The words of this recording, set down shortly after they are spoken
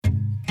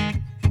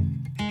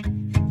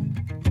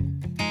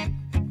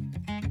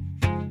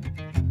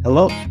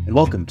Hello, and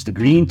welcome to the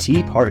Green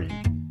Tea Party,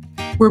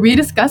 where we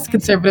discuss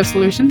conservative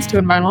solutions to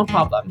environmental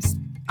problems.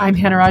 I'm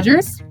Hannah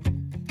Rogers.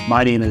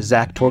 My name is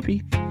Zach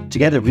Torpy.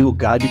 Together, we will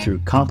guide you through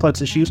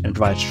complex issues and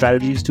provide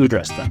strategies to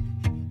address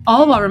them.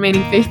 All while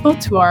remaining faithful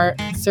to our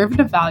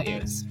conservative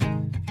values.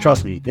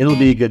 Trust me, it'll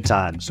be a good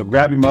time, so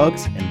grab your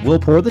mugs and we'll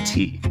pour the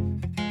tea.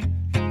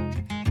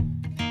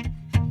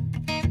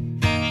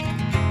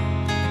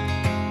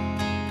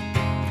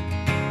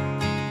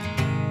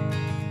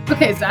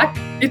 Okay, Zach,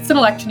 it's an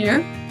election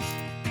year.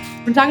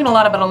 We're talking a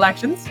lot about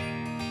elections.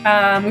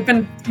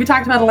 We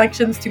talked about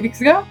elections 2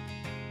 weeks ago,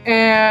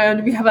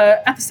 and we have an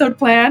episode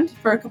planned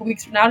for a couple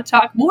weeks from now to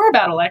talk more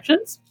about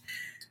elections.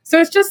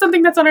 So it's just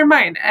something that's on our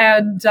mind.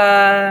 And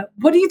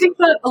what do you think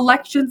that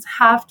elections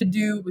have to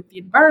do with the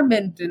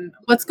environment and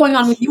what's going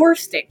on with your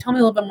state? Tell me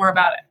a little bit more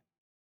about it.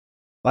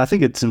 Well, I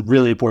think it's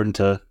really important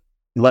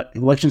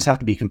elections have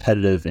to be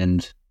competitive,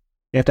 and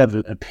you have to have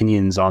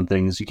opinions on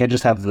things. You can't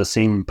just have the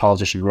same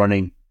politician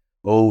running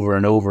over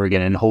and over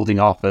again and holding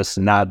office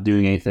and not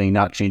doing anything,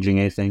 not changing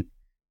anything.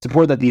 It's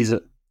important that these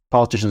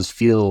politicians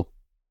feel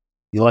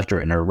the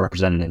electorate and are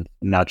representative and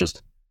not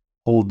just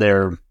hold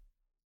their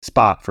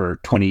spot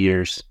for 20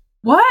 years.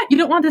 What? You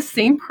don't want the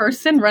same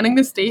person running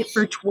the state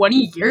for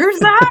 20 years,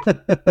 Zach?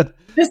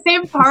 The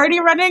same party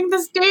running the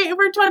state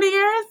for 20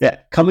 years? Yeah,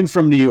 coming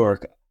from New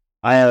York,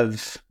 I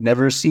have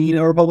never seen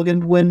a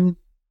Republican win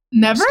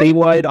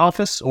statewide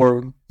office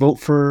or vote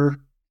for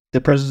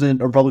the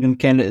president or Republican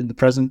candidate in the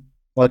present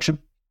election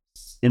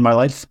in my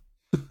life.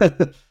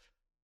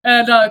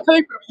 And coming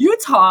from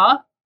Utah,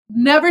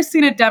 never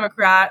seen a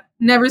Democrat,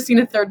 never seen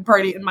a third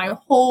party in my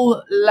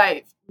whole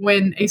life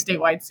win a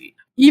statewide seat.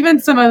 Even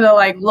some of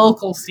the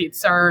local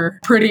seats are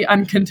pretty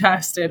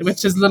uncontested,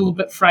 which is a little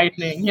bit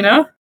frightening, you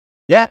know?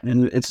 Yeah,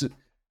 and it's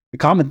a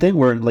common thing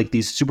where in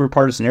these super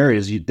partisan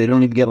areas, they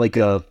don't even get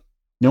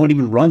no one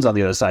even runs on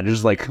the other side.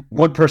 There's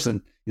one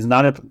person is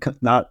not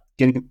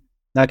getting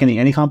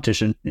any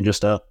competition and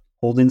just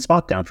holding the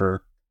spot down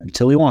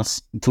until he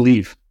wants to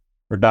leave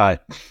or die.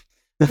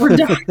 Or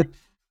die.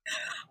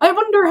 I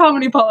wonder how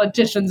many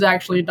politicians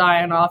actually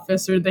die in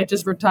office, or they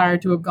just retire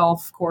to a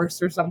golf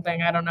course or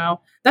something. I don't know.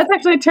 That's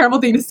actually a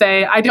terrible thing to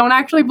say. I don't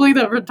actually believe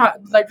that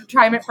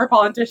retirement for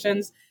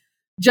politicians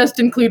just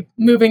include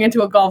moving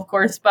into a golf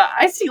course, but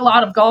I see a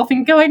lot of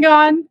golfing going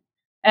on,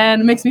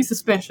 and it makes me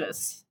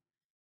suspicious.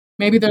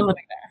 Maybe they're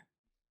living there.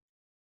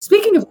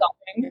 Speaking of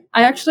golfing,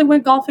 I actually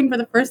went golfing for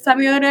the first time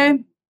the other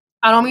day.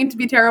 I don't mean to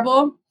be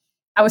terrible.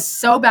 I was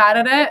so bad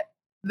at it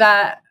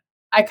that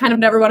I kind of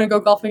never want to go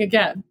golfing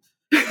again.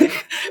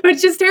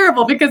 Which is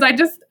terrible because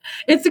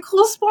it's a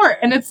cool sport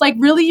and it's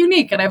really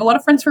unique. And I have a lot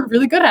of friends who are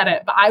really good at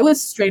it. But I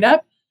was straight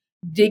up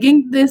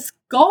digging this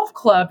golf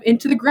club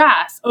into the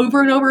grass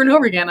over and over and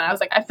over again. And I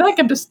was I feel like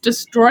I'm just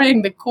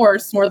destroying the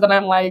course more than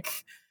I'm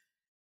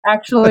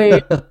actually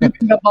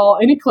moving the ball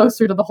any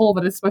closer to the hole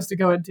that it's supposed to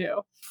go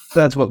into.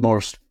 That's what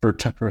most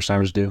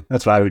first-timers do.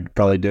 That's what I would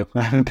probably do.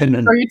 I haven't been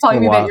in. Are you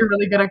telling me that you're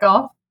really good at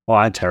golf? Well,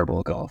 I'm terrible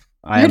at golf.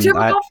 You're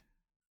terrible at golf?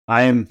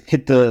 I am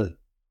hit the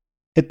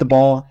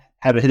ball,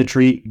 have it hit a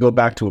tree, go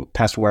back to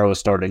past where I was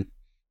starting.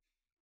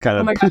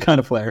 Kind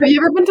of player. Have you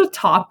ever been to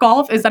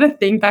Topgolf? Is that a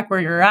thing back where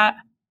you're at?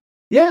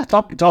 Yeah,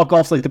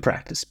 Topgolf's the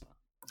practice.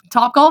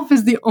 Topgolf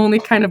is the only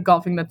kind of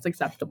golfing that's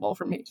acceptable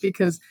for me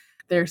because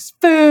there's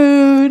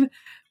food,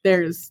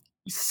 there's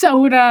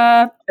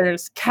soda,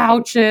 there's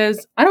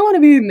couches. I don't want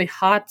to be in the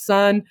hot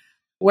sun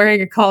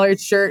wearing a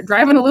collared shirt,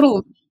 driving a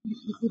little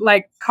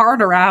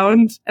cart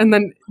around, and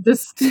then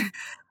just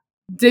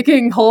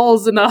digging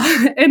holes in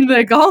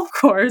the golf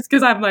course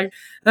because I'm but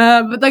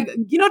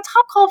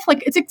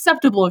Topgolf, it's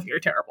acceptable if you're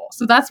terrible.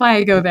 So that's why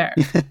I go there.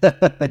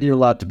 You're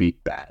allowed to be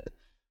bad.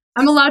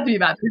 I'm allowed to be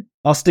bad.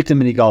 I'll stick to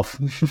mini golf.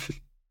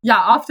 Yeah,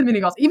 off to mini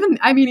golf. Even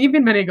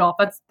mini golf,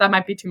 that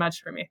might be too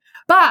much for me.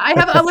 But I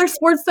have other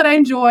sports that I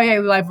enjoy. I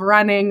love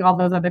running, all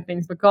those other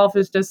things. But golf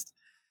is just,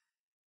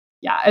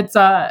 it's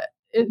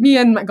me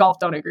and golf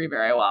don't agree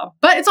very well.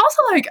 But it's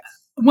also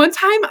one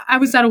time I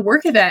was at a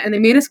work event and they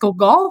made us go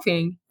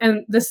golfing,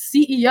 and the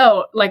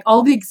CEO,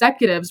 all the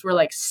executives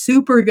were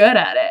super good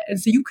at it. And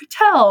so you could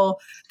tell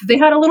that they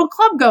had a little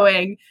club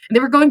going and they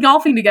were going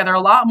golfing together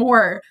a lot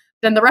more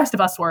than the rest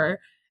of us were.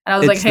 And I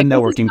was it's the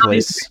networking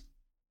place.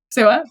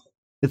 Say what?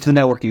 It's the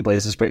networking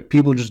place. It's great.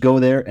 People just go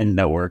there and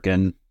network,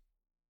 and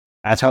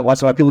that's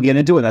why people get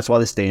into it. And that's why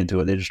they stay into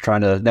it. They're just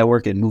trying to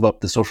network and move up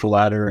the social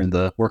ladder and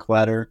the work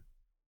ladder.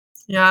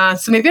 Yeah,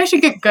 so maybe I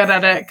should get good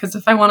at it because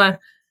if I want to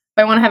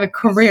have a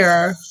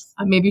career,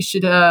 I maybe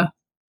should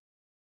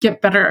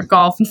get better at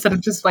golf instead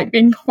of just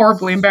being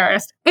horribly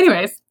embarrassed.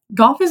 Anyways,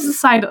 golf is a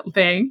side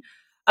thing.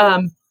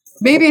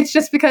 Maybe it's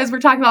just because we're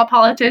talking about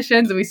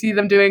politicians and we see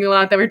them doing a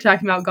lot that we're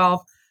talking about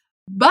golf.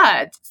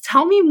 But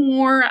tell me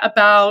more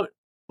about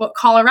what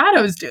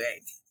Colorado is doing.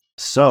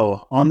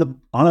 So on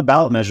the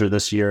ballot measure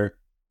this year,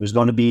 there's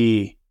going to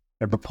be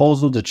a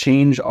proposal to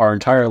change our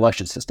entire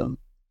election system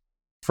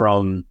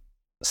from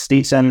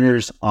state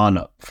senators on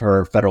up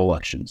for federal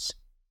elections.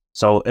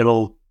 So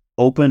it'll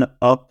open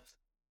up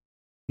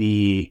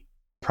the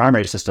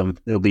primary system.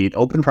 It'll be an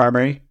open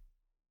primary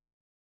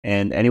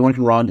and anyone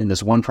can run in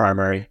this one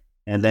primary,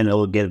 and then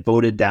it'll get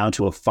voted down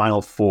to a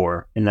final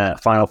four. In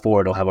that final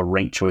four, it'll have a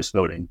ranked choice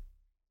voting.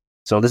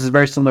 So this is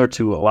very similar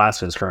to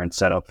Alaska's current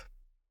setup.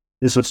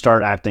 This would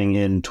start acting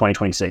in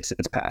 2026 if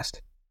it's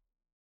passed.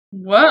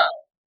 Whoa.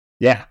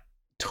 Yeah.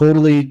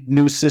 Totally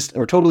new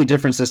system, or totally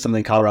different system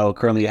than Colorado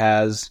currently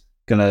has.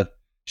 Gonna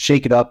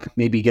shake it up,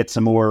 maybe get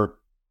some more,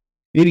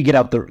 maybe get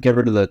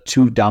rid of the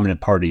two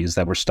dominant parties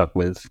that we're stuck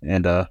with,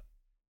 and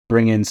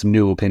bring in some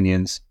new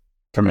opinions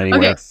from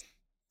anywhere. Okay.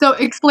 So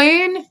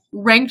explain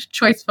ranked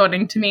choice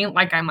voting to me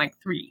like I'm like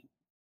 3.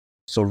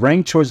 So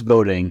ranked choice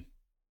voting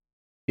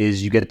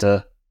is you get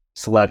to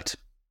select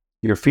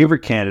your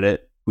favorite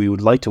candidate who you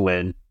would like to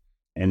win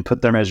and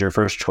put them as your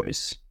first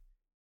choice.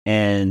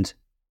 And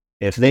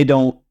if they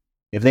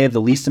have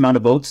the least amount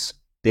of votes,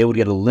 they would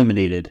get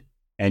eliminated,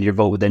 and your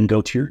vote would then go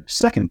to your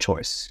second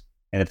choice.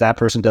 And if that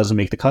person doesn't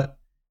make the cut,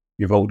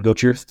 your vote would go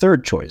to your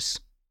third choice.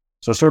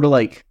 So it sort of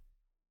like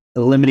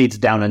eliminates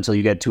down until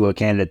you get to a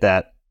candidate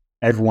that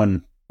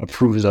everyone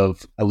approves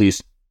of, at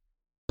least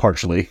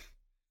partially.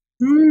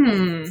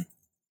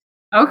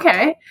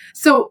 Okay.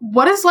 So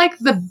what is like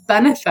the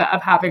benefit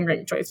of having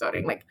ranked choice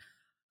voting? Like,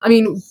 I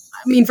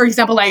mean, for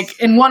example, like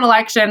in one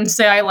election,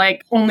 say I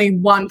like only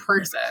one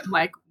person,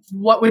 like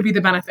what would be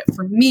the benefit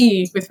for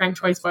me with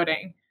ranked choice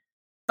voting?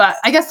 But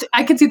I guess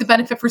I can see the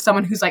benefit for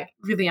someone who's like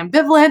really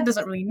ambivalent,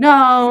 doesn't really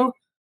know.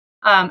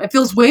 It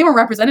feels way more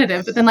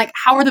representative, but then like,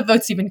 how are the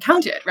votes even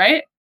counted,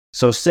 right?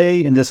 So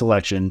say in this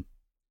election,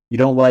 you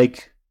don't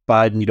like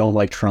Biden, you don't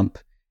like Trump,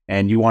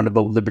 and you want to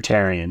vote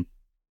Libertarian,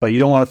 but you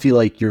don't want to feel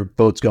like your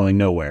vote's going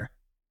nowhere.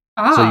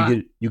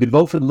 So you could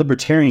vote for the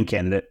Libertarian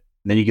candidate,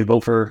 and then you could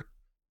vote for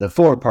the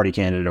Forward Party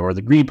candidate or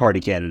the Green Party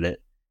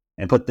candidate,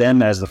 and put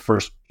them as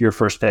your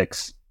first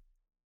picks.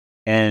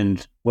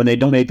 And when they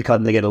don't make the cut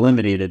and they get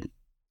eliminated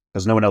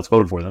because no one else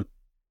voted for them,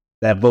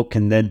 that vote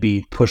can then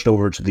be pushed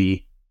over to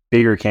the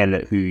bigger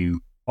candidate who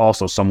you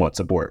also somewhat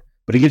support.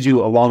 But it gives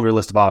you a longer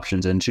list of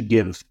options and should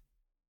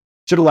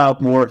allow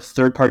more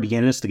third-party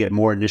candidates to get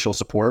more initial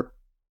support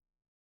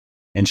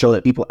and show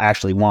that people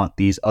actually want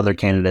these other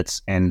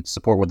candidates and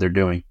support what they're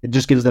doing. It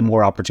just gives them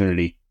more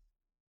opportunity.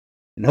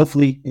 And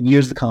hopefully, in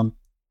years to come,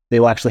 they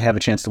will actually have a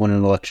chance to win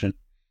an election.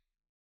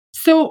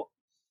 So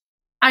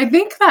I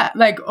think that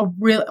like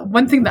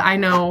one thing that I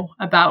know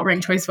about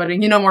ranked choice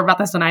voting, you know more about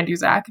this than I do,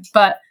 Zach,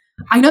 but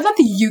I know that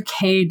the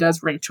UK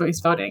does ranked choice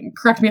voting.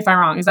 Correct me if I'm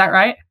wrong. Is that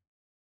right?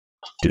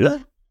 Do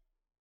they?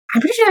 I'm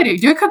pretty sure they do.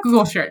 Do a quick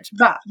Google search.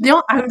 But the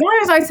only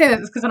reason I say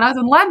this is because when I was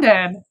in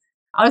London,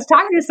 I was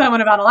talking to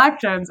someone about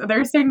elections, and they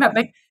were saying that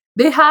like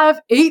they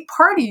have 8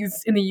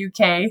 parties in the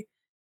UK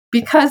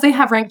because they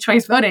have ranked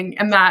choice voting,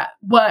 and that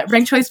what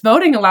ranked choice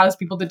voting allows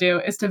people to do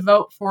is to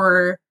vote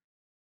for,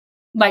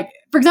 like,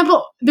 for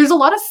example, there's a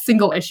lot of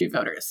single issue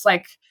voters.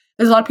 Like,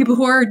 there's a lot of people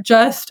who are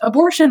just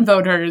abortion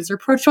voters or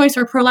pro-choice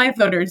or pro-life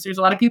voters. There's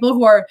a lot of people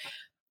who are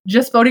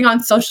just voting on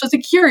Social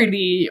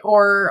Security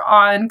or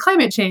on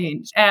climate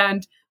change.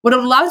 And what it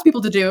allows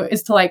people to do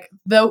is to like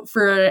vote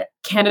for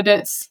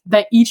candidates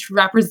that each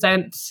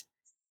represent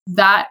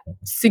that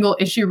single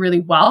issue really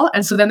well.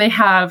 And so then they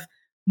have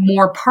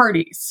more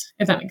parties,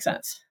 if that makes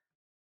sense.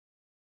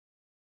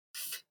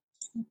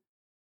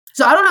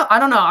 So I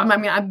don't know. I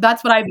mean,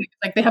 that's what I do.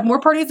 Like, they have more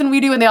parties than we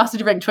do, and they also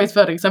do ranked choice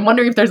voting. So I'm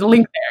wondering if there's a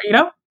link there, you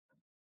know?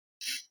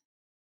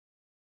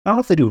 I don't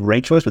know if they do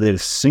ranked choice, but they have a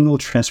single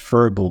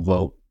transferable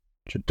vote,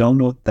 which I don't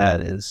know what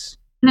that is.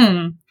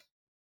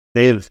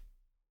 They have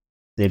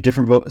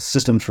different vote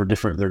systems for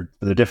their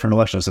different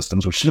election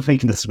systems, which is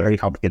making this very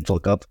complicated to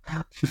look up.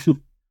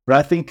 But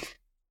I think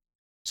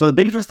so. The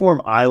biggest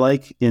reform I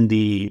like in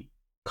the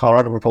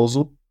Colorado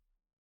proposal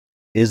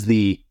is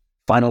the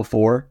final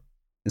four.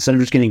 Instead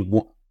of just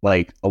getting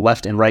like a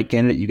left and right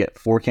candidate, you get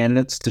 4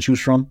 candidates to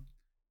choose from.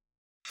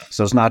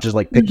 So it's not just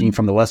like picking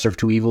from the lesser of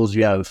 2 evils.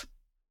 You have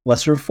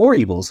lesser of 4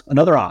 evils,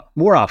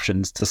 more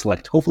options to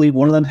select. Hopefully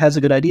one of them has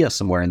a good idea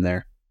somewhere in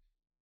there.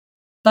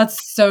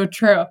 That's so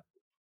true.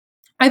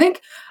 I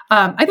think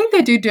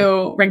they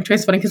do ranked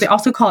choice voting because they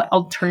also call it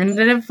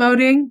alternative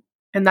voting,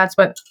 and that's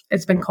what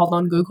it's been called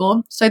on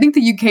Google. So I think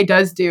the UK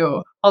does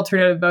do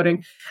alternative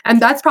voting, and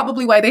that's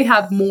probably why they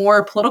have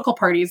more political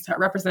parties that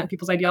represent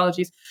people's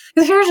ideologies.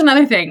 Because here's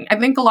another thing. I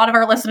think a lot of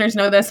our listeners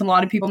know this, and a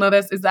lot of people know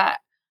this, is that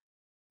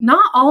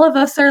not all of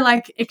us are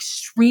like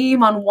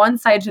extreme on one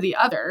side to the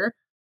other,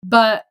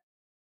 but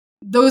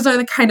those are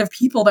the kind of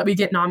people that we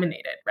get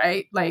nominated,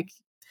 right? Like,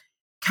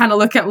 kind of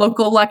look at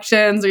local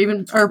elections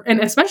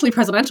and especially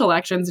presidential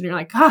elections, and you're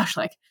like, gosh,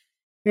 like,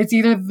 it's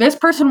either this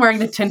person wearing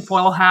the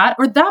tinfoil hat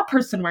or that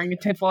person wearing the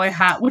tinfoil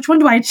hat. Which one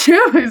do I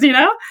choose, you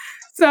know?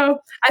 So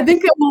I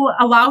think it will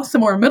allow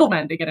some more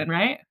middlemen to get in,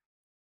 right?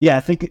 Yeah, I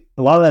think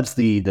a lot of that's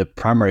the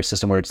primary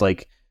system where it's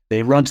like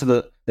they run to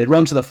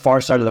the far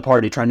side of the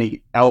party trying to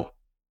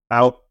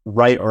out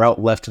right or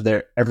out left of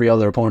their every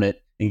other opponent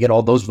and get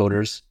all those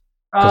voters.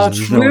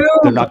 True.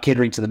 They're not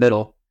catering to the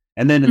middle.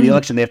 And then in the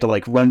election, they have to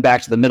like run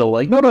back to the middle.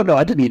 Like, no,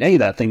 I didn't mean any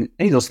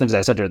of those things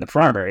I said during the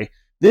primary.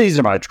 These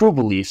are my true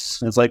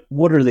beliefs. And it's like,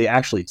 what are they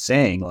actually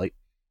saying? Like,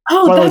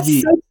 that's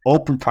the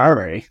open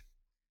primary.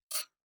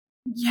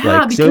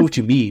 Yeah, Say because what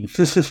you mean.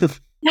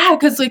 yeah,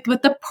 because like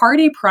with the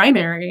party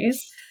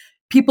primaries,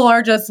 people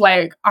are just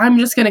like, I'm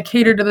just going to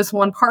cater to this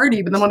one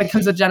party. But then when it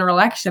comes to general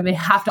election, they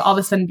have to all of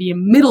a sudden be a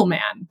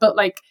middleman. But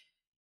like,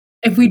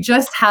 if we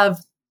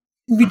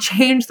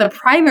change the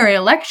primary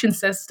election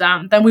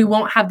system, then we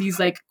won't have these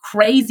like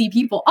crazy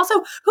people. Also,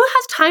 who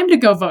has time to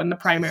go vote in the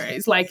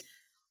primaries? Like,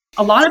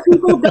 a lot of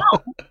people don't.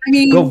 I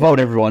Go mean, vote,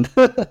 everyone.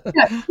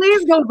 yeah,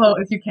 please go vote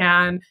if you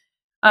can.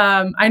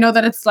 I know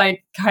that it's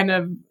like kind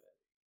of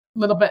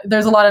little bit,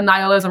 there's a lot of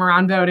nihilism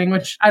around voting,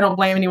 which I don't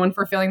blame anyone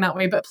for feeling that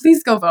way, but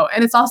please go vote.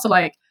 And it's also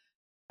like,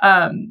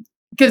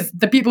 because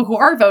the people who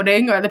are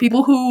voting are the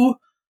people who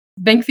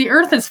think the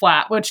earth is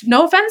flat, which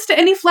no offense to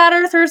any flat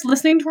earthers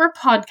listening to our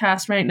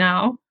podcast right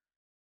now,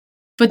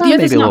 but the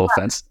earth is Maybe a not little flat.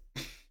 offense.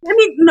 I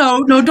mean,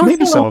 no, don't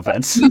Maybe say some no.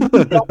 offense. Don't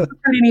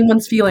hurt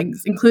anyone's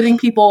feelings, including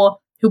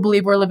people who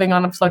believe we're living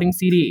on a floating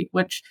CD,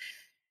 which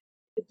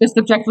is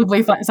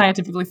objectively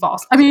scientifically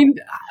false. I mean,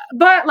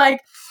 but like,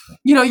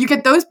 you know, you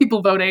get those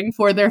people voting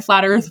for their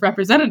flat Earth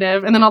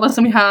representative, and then all of a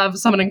sudden we have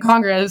someone in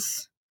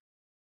Congress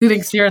who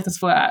thinks the Earth is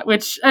flat.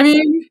 Which I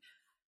mean,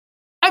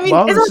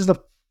 Well, this is the.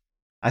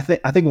 I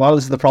think a lot of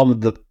this is the problem.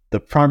 The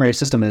primary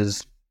system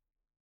is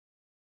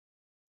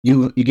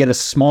you get a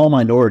small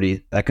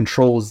minority that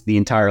controls the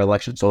entire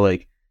election. So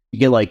like you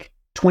get like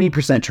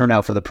 20%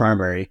 turnout for the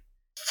primary,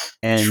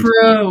 and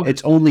true.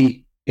 It's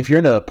only if you're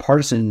in a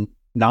partisan,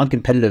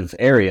 non-competitive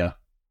area,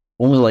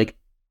 only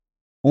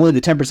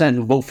the 10%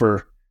 who vote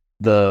for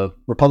the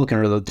Republican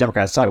or the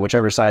Democrat side,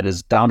 whichever side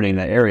is dominating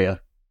that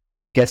area,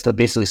 gets to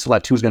basically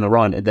select who's going to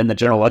run, and then the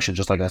general election is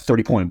just like a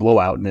 30-point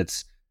blowout, and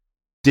it's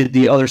did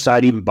the other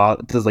side even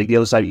does like the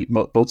other side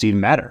votes even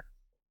matter?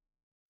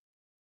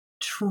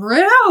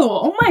 True.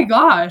 Oh my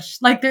gosh.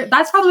 Like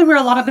that's probably where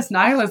a lot of this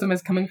nihilism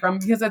is coming from,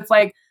 because it's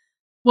like,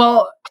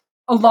 well,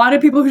 a lot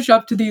of people who show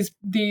up to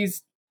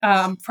these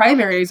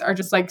primaries are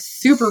just like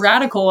super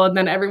radical, and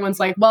then everyone's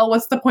like, well,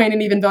 what's the point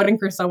in even voting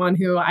for someone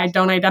who I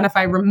don't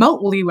identify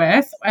remotely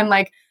with? And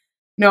like,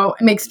 you know,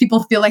 it makes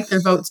people feel like their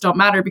votes don't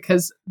matter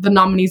because the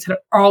nominees had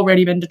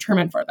already been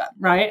determined for them,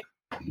 right?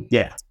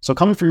 Yeah. So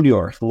coming from New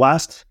York, the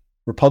last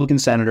Republican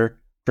senator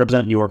to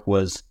represent New York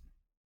was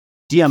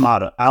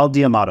Al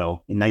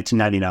D'Amato in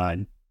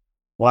 1999.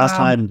 The last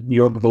time New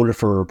York voted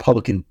for a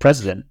Republican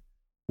president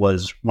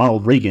was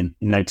Ronald Reagan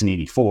in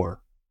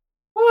 1984.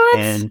 What?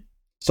 And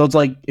so it's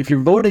like if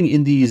you're voting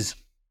in these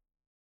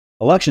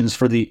elections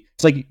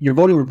it's like you're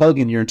voting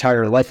Republican your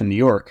entire life in New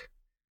York.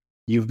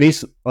 You've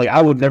basically, like,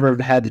 I would never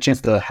have had the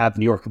chance to have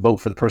New York vote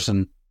for the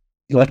person.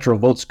 Electoral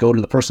votes go to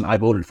the person I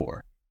voted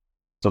for.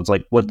 So it's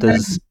like, what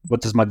does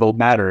my vote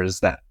matter?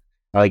 Is that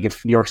like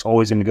if New York's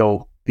always going to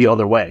go the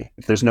other way?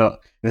 If it's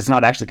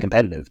not actually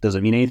competitive, does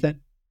it mean anything?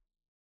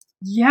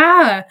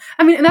 Yeah,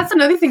 I mean, and that's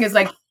another thing is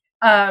like,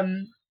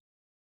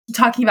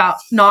 talking about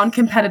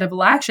non-competitive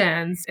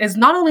elections is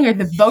not only are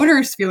the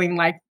voters feeling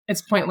like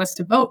it's pointless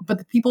to vote, but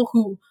the people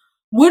who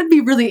would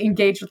be really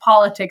engaged with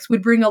politics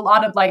would bring a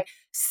lot of like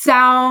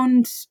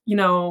sound, you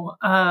know,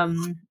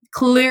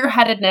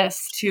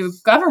 clear-headedness to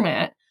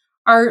government,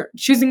 are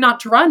choosing not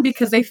to run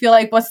because they feel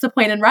like, what's the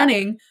point in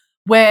running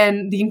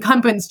when the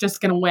incumbent's just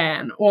going to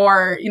win?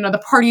 Or, you know, the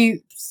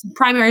party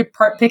primary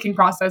picking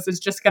process is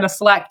just going to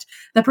select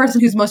the person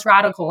who's most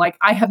radical. Like,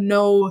 I have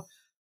no,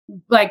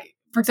 like,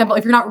 for example,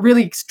 if you're not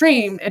really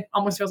extreme, it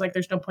almost feels like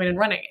there's no point in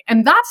running.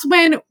 And that's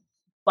when,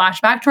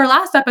 flashback to our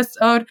last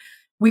episode,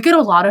 we get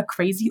a lot of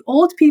crazy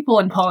old people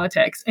in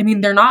politics. I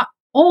mean, they're not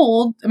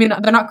old. I mean,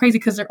 they're not crazy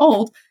because they're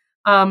old.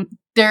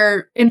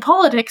 They're in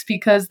politics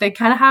because they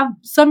kind of have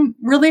some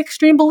really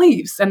extreme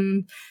beliefs,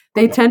 and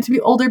they tend to be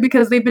older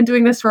because they've been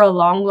doing this for a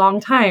long, long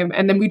time.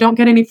 And then we don't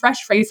get any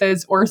fresh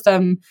faces or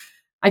some,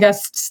 I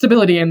guess,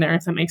 stability in there,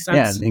 if that makes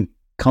sense. Yeah,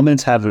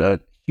 incumbents have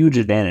a huge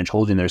advantage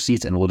holding their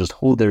seats and will just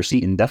hold their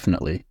seat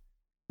indefinitely.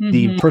 Mm-hmm.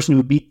 The person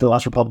who beat the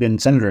last Republican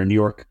senator in New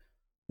York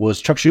was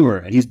Chuck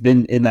Schumer, and he's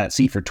been in that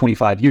seat for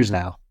 25 years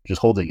now,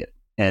 just holding it.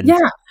 And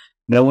yeah,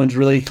 no one's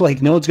really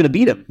like, no one's going to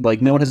beat him.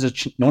 Like, no one on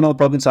the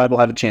Republican side will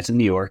have a chance in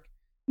New York.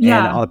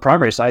 Yeah. And on the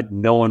primary side,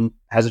 no one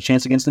has a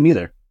chance against them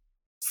either.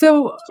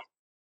 So,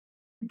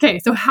 okay,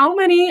 so how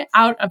many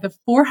out of the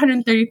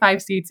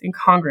 435 seats in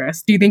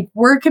Congress do you think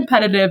were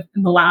competitive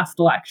in the last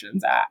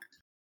elections, Zach?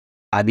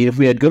 I mean, if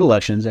we had good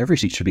elections, every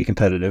seat should be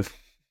competitive.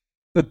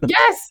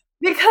 Yes,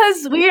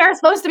 because we are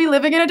supposed to be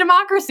living in a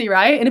democracy,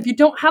 right? And if you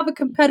don't have a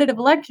competitive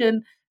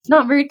election, it's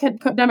not very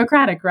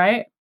democratic,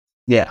 right?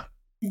 Yeah.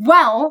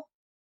 Well,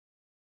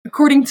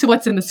 according to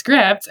what's in the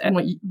script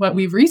and what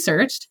we've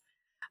researched,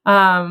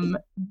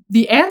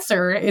 the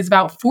answer is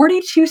about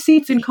 42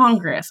 seats in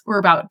Congress, or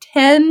about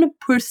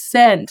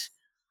 10%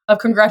 of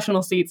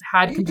congressional seats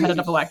had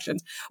competitive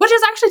elections, which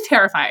is actually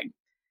terrifying.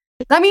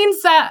 That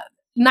means that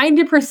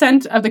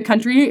 90% of the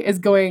country is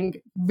going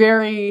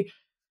very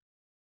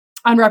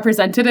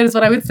unrepresented, is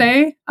what I would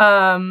say.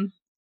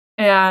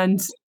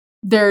 And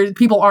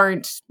people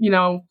aren't, you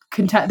know,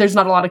 there's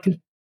not a lot of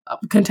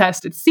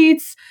contested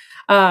seats.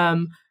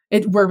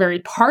 We're very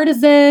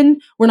partisan.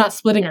 We're not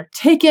splitting our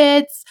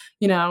tickets.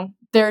 You know,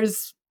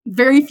 there's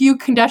very few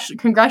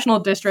congressional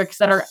districts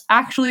that are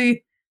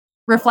actually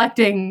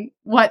reflecting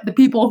what the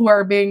people who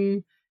are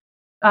being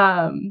who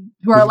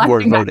are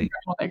electing that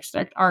congressional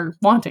district are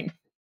wanting.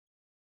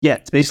 Yeah,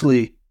 it's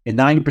basically in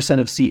 90%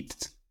 of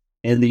seats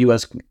in the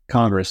U.S.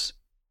 Congress.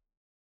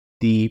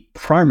 The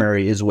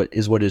primary is what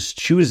is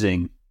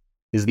choosing,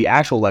 is the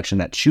actual election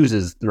that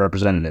chooses the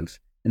representative,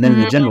 and then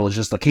in the general is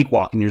just a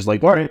cakewalk, and you're just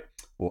like, all right,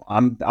 well,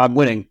 I'm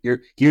winning.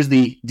 Here's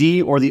the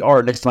D or the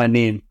R next to my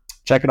name.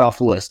 Check it off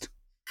the list.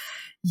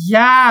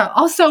 Yeah.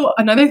 Also,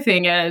 another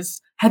thing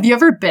is, have you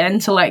ever been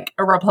to like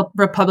a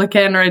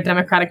Republican or a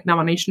Democratic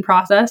nomination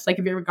process? Like,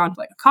 have you ever gone to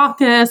like a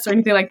caucus or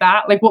anything like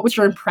that? Like, what was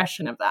your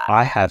impression of that?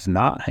 I have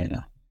not,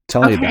 Hannah.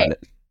 Tell me about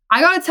it.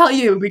 I gotta tell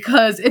you,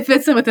 because it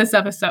fits in with this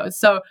episode.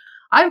 So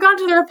I've gone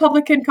to the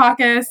Republican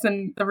caucus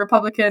and the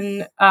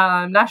Republican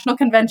National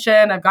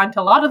Convention. I've gone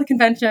to a lot of the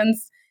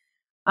conventions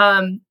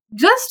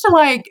just to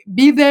like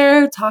be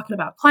there talking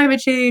about climate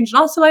change. And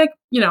also like,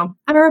 I'm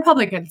a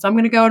Republican, so I'm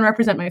going to go and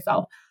represent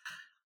myself.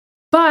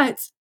 But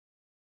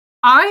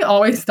I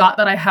always thought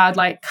that I had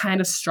like kind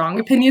of strong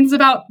opinions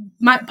about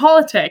my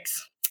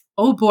politics.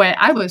 Oh boy,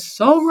 I was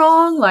so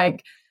wrong.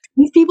 Like,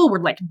 these people were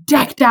like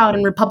decked out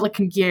in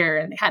Republican gear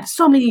and they had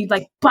so many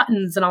like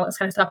buttons and all this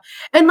kind of stuff.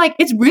 And like,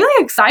 it's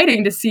really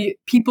exciting to see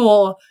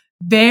people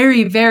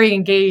very, very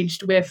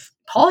engaged with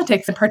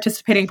politics and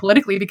participating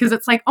politically, because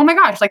it's like, oh my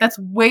gosh, like that's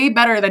way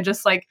better than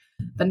just like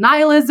the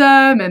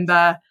nihilism and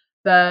the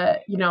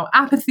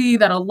apathy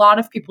that a lot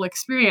of people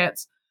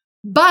experience.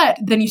 But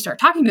then you start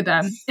talking to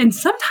them, and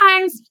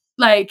sometimes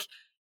like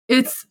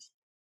it's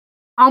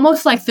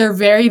almost like they're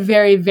very,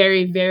 very,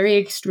 very, very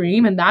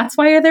extreme, and that's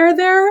why they're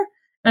there,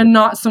 and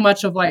not so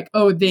much of like,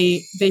 oh,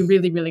 they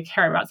really, really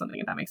care about something,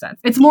 if that makes sense.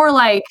 It's more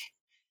like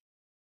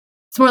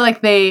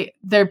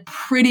they're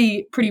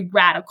pretty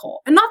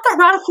radical. And not that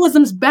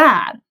radicalism's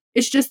bad.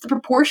 It's just the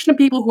proportion of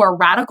people who are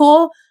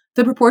radical,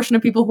 the proportion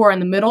of people who are in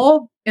the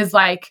middle is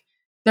like,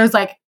 there's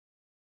like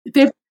 50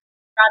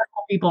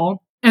 radical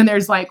people, and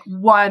there's like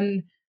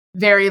one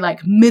very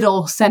like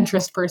middle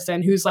centrist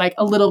person who's like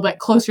a little bit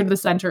closer to the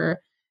center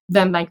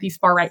than like these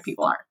far right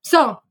people are.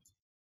 So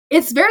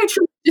it's very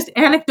true. Just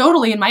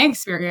anecdotally in my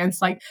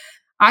experience, like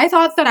I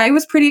thought that I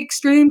was pretty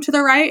extreme to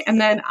the right,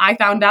 and then I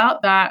found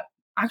out that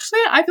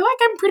actually I feel like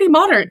I'm pretty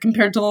moderate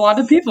compared to a lot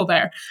of people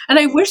there. And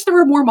I wish there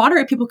were more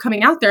moderate people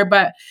coming out there,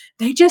 but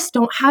they just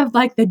don't have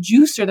like the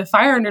juice or the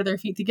fire under their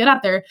feet to get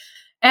out there.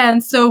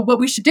 And so what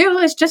we should do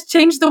is just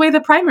change the way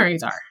the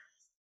primaries are.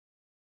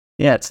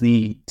 Yeah, it's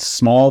the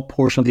small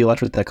portion of the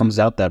electorate that comes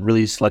out that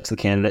really selects the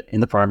candidate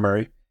in the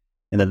primary,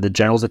 and then the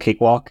general's a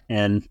cakewalk,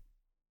 and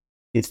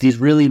it's these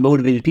really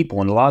motivated people.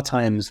 And a lot of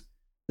times,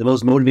 the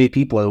most motivated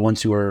people are the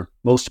ones who are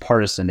most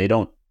partisan.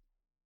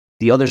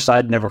 The other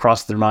side never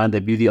crosses their mind. They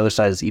view the other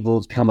side as evil.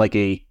 It's become like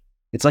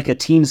it's like a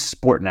team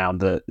sport now.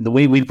 The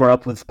way we grew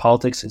up with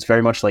politics, it's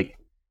very much like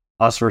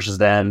us versus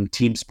them,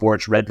 team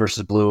sports, red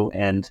versus blue,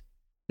 and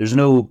there's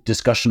no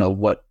discussion of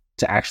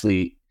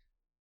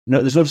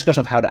there's no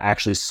discussion of how to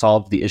actually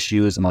solve the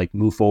issues and like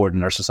move forward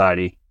in our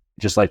society.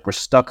 Just like we're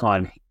stuck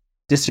on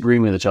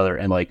disagreeing with each other,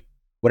 and like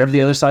whatever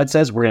the other side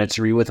says, we're going to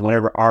agree with, and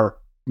whatever our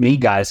main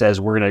guy says,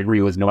 we're going to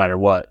agree with no matter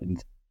what.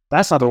 And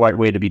that's not the right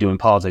way to be doing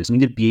politics. We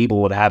need to be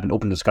able to have an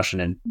open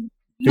discussion and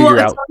figure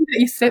out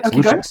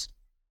solutions.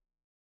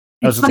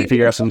 I was just saying,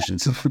 figure out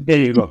solutions. There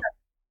you go.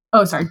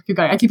 Oh, sorry. Keep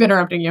going. I keep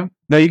interrupting you.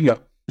 No, you can go.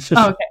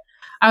 Oh, okay.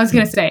 I was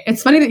going to say,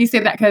 it's funny that you say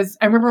that, because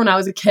I remember when I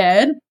was a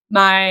kid,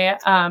 my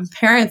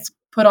parents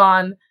put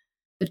on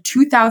the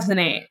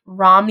 2008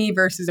 Romney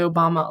versus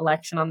Obama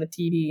election on the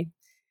TV.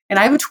 And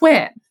I have a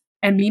twin.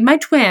 And me and my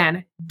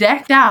twin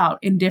decked out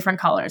in different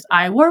colors.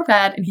 I wore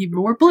red and he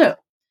wore blue.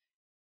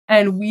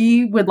 And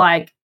we would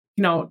like,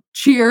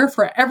 cheer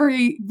for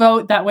every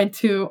vote that went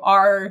to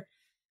our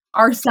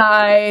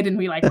side. And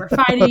we like were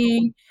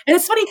fighting. And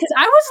it's funny because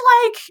I was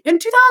like, in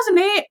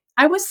 2008,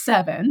 I was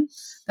 7.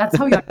 That's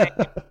how young I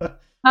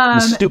am.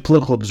 Astute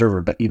political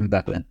observer, but even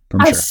back then,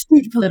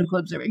 astute political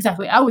observer,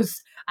 exactly. I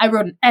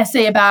wrote an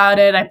essay about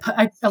it. I put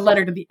a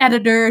letter to the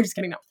editor. Just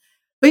kidding, no.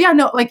 But yeah,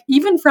 no, like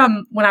even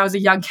from when I was a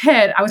young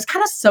kid, I was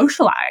kind of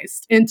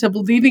socialized into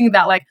believing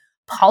that like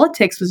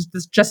politics was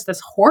just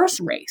this horse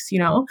race.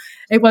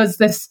 It was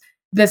this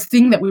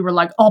thing that we were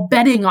like all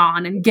betting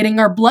on and getting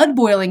our blood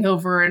boiling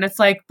over. And it's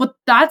like, but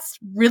that's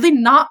really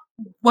not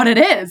what it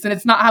is, and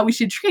it's not how we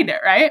should treat it,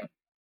 right?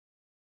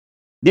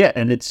 Yeah,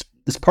 and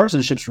this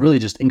partisanship's really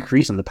just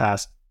increased in the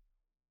past.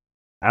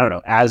 I don't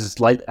know, as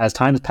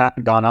time has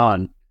gone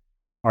on,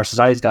 our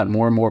society's gotten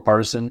more and more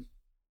partisan.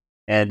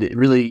 And it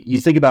really, you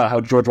think about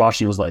how George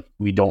Washington was like,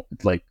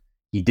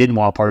 he didn't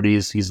want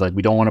parties. He's like,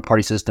 we don't want a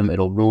party system.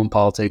 It'll ruin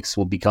politics.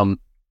 We'll become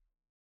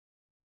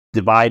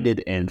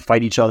divided and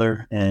fight each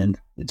other. And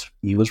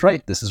he was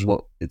right. This is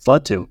what it's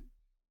led to.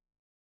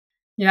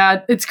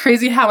 Yeah, it's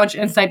crazy how much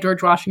insight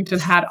George Washington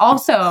had.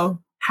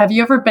 Also, have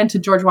you ever been to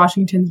George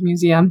Washington's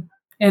museum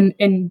in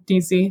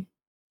DC?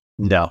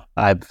 No,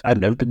 I've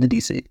never been to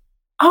DC.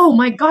 Oh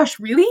my gosh,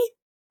 really?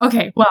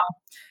 Okay, well,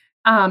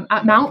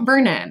 at Mount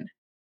Vernon,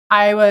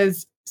 I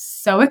was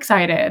so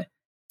excited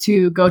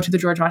to go to the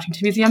George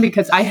Washington Museum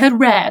because I had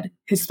read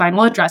his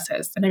final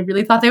addresses and I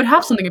really thought they would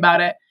have something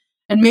about it.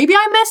 And maybe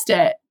I missed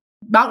it.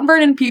 Mount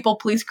Vernon people,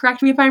 please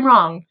correct me if I'm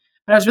wrong.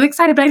 But I was really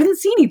excited, but I didn't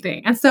see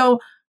anything. And so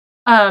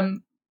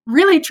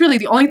really, truly,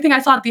 the only thing I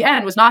saw at the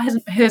end was not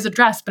his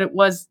address, but it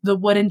was the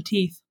wooden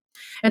teeth.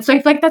 And so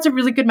I feel like that's a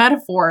really good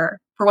metaphor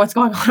for what's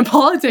going on in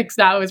politics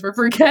now, is we're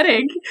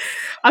forgetting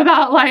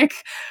about, like,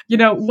 you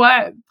know,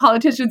 what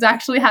politicians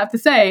actually have to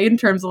say in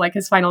terms of, like,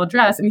 his final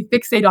address. And we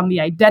fixate on the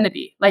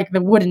identity, like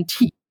the wooden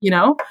teeth, you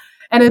know?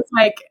 And it's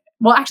like,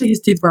 well, actually his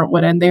teeth weren't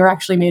wooden. They were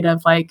actually made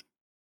of, like,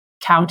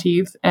 cow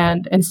teeth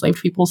and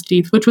enslaved people's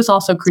teeth, which was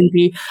also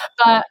creepy.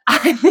 But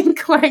I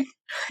think, like,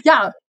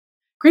 yeah,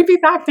 creepy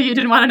fact that you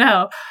didn't want to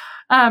know.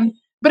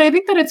 But I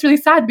think that it's really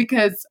sad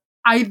because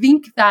I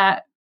think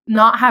that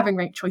not having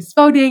ranked choice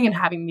voting and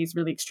having these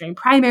really extreme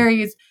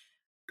primaries,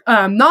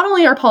 not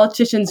only are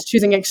politicians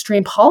choosing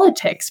extreme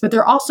politics, but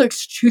they're also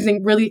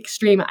choosing really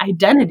extreme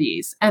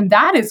identities. And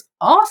that is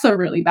also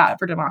really bad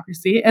for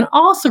democracy, and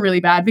also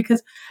really bad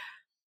because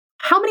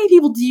how many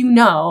people do you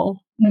know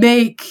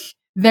make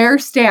their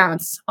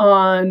stance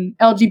on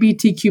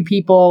LGBTQ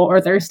people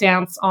or their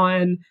stance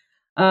on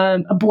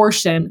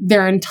abortion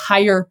their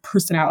entire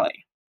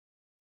personality?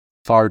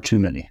 Far too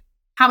many.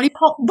 How many?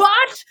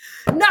 What?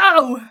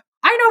 No!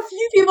 I know a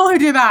few people who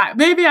do that.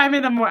 Maybe I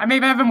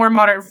have a more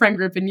moderate friend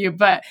group than you,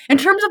 but in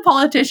terms of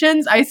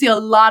politicians, I see a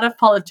lot of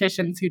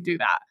politicians who do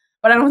that.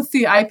 But I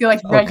feel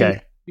like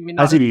okay.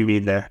 I see what you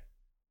mean there.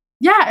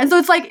 Yeah, and so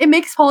it's like it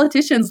makes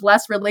politicians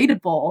less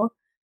relatable,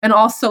 and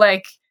also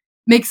like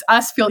makes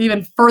us feel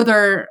even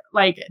further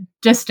like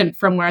distant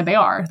from where they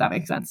are, if that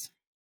makes sense.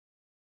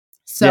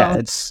 So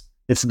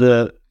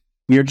yeah,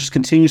 we're just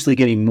continuously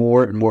getting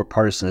more and more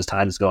partisan as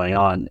time is going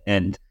on,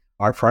 and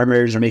our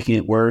primaries are making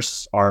it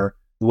worse.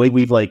 The way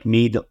we've like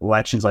made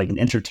elections like an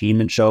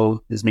entertainment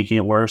show is making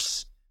it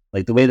worse.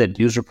 Like the way that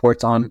news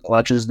reports on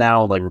elections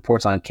now, like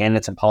reports on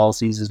candidates and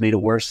policies, has made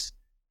it worse.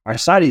 Our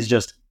society is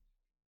just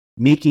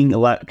making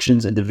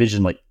elections and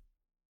division like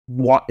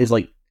what is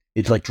like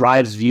it like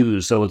drives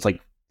views. So it's like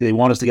they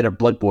want us to get our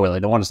blood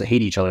boiling. They want us to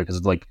hate each other because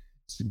it like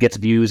gets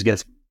views,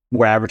 gets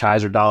more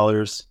advertiser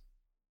dollars,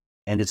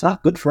 and it's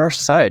not good for our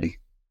society.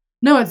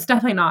 No, it's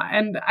definitely not.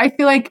 And I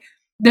feel like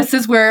this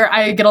is where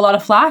I get a lot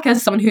of flack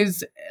as someone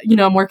who's, you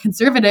know, more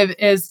conservative,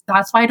 is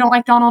that's why I don't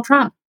like Donald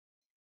Trump.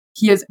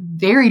 He is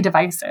very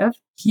divisive.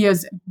 He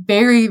is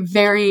very,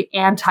 very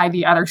anti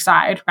the other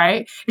side,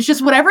 right? It's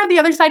just whatever the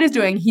other side is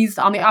doing, he's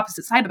on the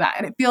opposite side of that.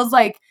 And it feels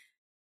like,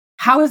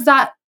 how is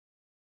that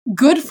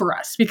good for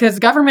us? Because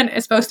government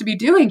is supposed to be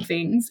doing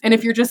things. And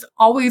if you're just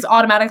always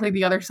automatically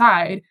the other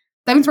side,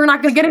 that means we're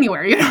not going to get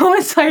anywhere. You know,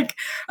 it's like,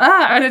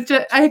 and it's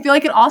just, I feel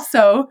like it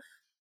also,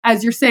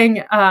 as you're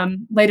saying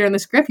later in the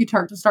script, you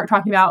start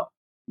talking about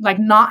like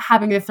not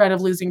having the threat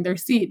of losing their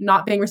seat,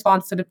 not being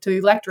responsive to the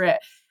electorate.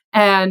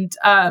 And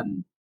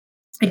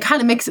it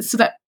kind of makes it so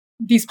that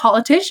these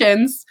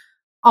politicians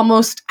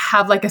almost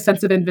have like a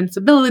sense of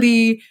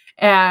invincibility,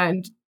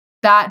 and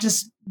that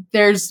just,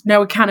 there's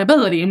no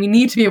accountability. And we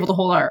need to be able to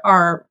hold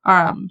our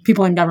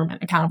people in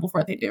government accountable for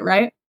what they do,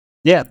 right?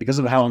 Yeah, because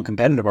of how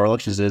uncompetitive our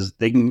elections is,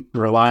 they can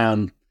rely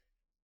on,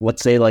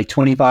 let's say, like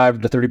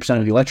 25 to 30%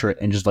 of the electorate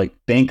and just like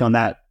bank on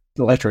that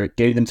electorate,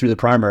 getting them through the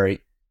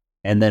primary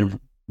and then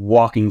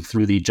walking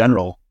through the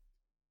general.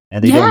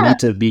 And they don't need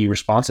to be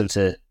responsive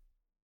to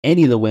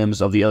any of the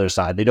whims of the other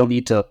side. They don't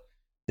need to,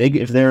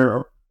 if they're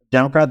a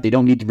Democrat, they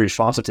don't need to be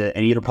responsive to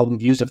any of the Republican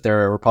views. If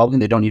they're a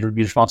Republican, they don't need to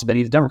be responsive to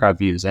any of the Democrat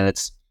views. And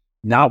it's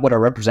not what our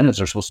representatives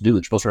are supposed to do.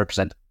 They're supposed to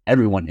represent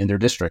everyone in their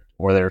district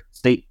or their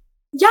state.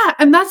 Yeah,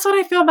 and that's what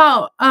I feel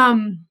about,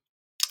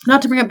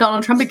 not to bring up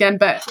Donald Trump again,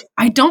 but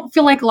I don't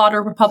feel like a lot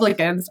of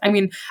Republicans, I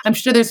mean, I'm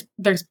sure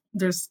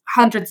there's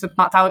hundreds, if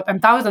not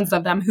thousands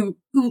of them who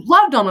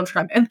love Donald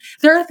Trump. And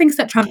there are things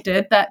that Trump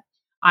did that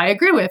I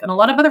agree with, and a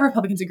lot of other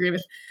Republicans agree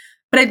with.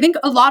 But I think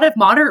a lot of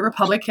moderate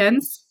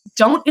Republicans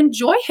don't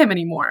enjoy him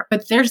anymore.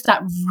 But there's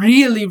that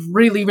really,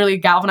 really, really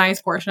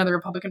galvanized portion of the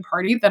Republican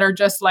Party that are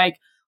just like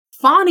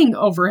fawning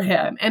over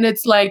him. And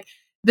it's like,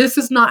 this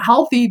is not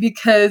healthy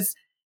because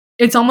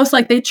it's almost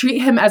like they treat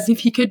him as if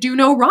he could do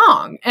no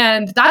wrong.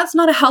 And that's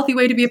not a healthy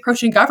way to be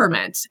approaching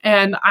government.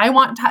 And I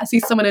want to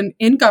see someone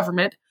in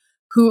government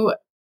who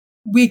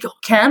we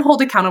can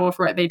hold accountable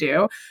for what they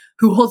do,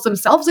 who holds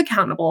themselves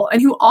accountable,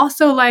 and who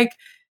also like,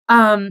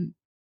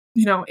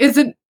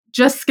 isn't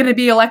just going to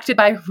be elected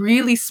by a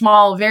really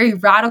small, very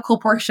radical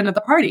portion of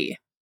the party.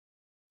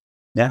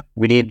 Yeah,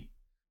 we need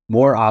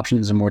more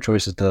options and more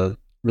choices to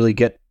really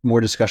get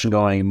more discussion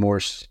going, more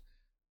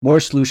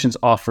solutions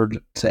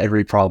offered to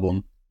every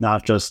problem.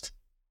 Not just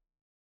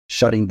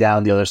shutting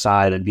down the other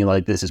side and being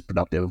like, this is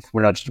productive.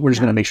 We're just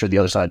going to make sure the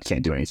other side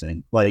can't do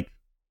anything. Like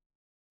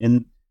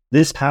in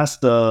this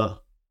past Congress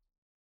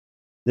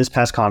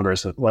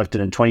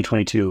elected in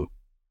 2022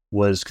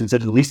 was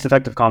considered the least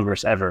effective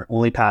Congress ever.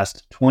 Only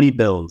passed 20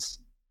 bills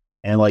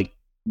and like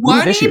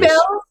 20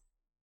 bills.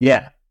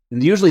 Yeah,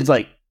 and usually it's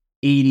like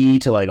 80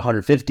 to like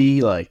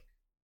 150. Like,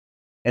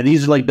 and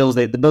these are like bills.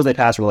 The bills they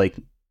passed were like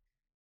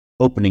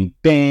opening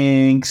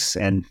banks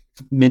and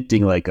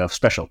minting like a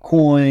special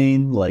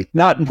coin, like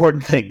not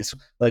important things.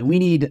 Like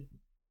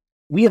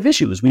we have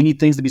issues. We need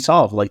things to be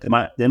solved. Like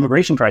the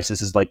immigration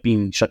crisis is like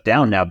being shut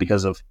down now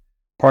because of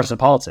partisan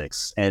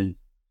politics. And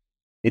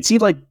it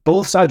seemed like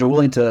both sides are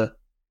willing to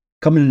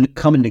come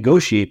and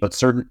negotiate, but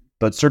certain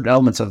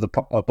elements of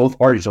both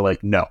parties are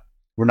like, no,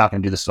 we're not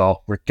going to do this at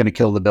all. We're going to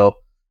kill the bill.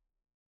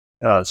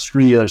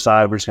 Screw the other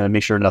side. We're just going to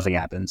make sure nothing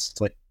happens.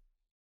 It's like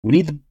we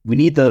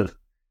need to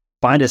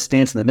find a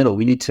stance in the middle.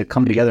 We need to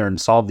come together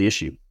and solve the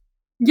issue.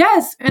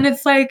 Yes, and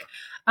it's like,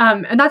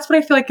 and that's what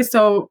I feel like is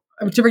so.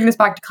 To bring this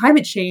back to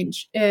climate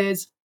change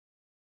is,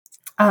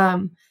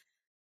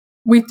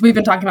 we've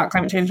been talking about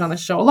climate change on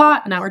this show a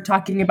lot, and now we're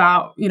talking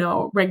about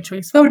ranked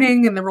choice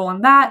voting and the role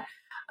in that,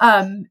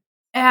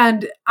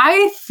 and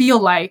I feel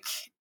like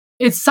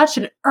it's such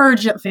an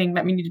urgent thing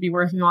that we need to be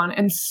working on,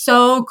 and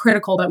so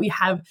critical that we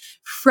have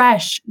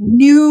fresh,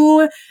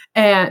 new,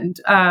 and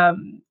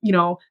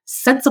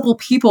sensible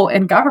people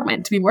in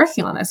government to be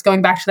working on this.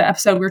 Going back to the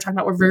episode we were talking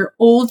about where very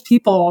old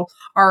people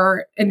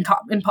are in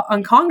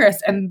Congress,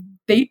 and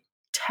they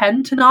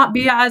tend to not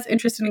be as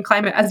interested in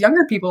climate as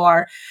younger people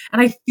are.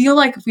 And I feel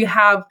like if we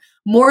have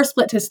more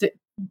split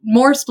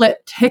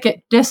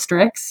ticket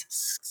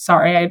districts,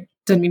 sorry, I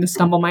didn't mean to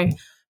stumble. My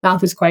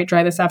mouth is quite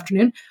dry this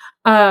afternoon.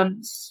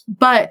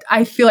 But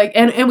I feel like,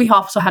 and we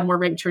also had more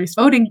ranked choice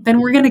voting,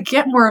 then we're going to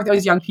get more of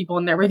those young people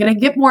in there. We're going to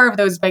get more of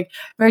those like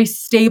very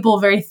stable,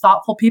 very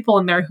thoughtful people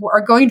in there who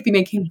are going to be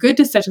making good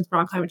decisions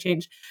around climate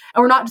change.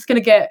 And we're not just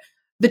going to get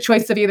the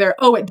choice of either,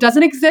 oh, it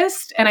doesn't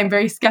exist and I'm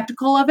very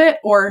skeptical of it,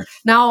 or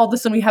now all of a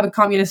sudden we have a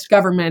communist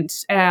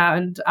government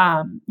and,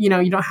 you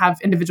don't have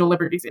individual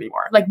liberties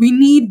anymore. Like we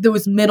need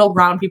those middle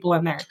ground people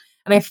in there.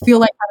 And I feel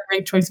like having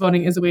ranked choice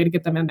voting is a way to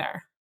get them in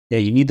there. Yeah,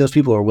 you need those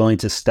people who are willing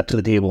to step to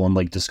the table and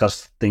like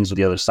discuss things with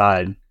the other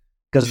side.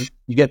 Because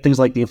you get things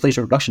like the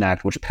Inflation Reduction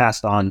Act, which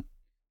passed on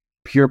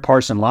pure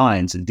partisan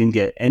lines and didn't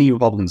get any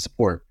Republican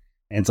support.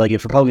 And it's like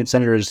if Republican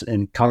senators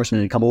and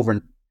congressmen had come over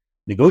and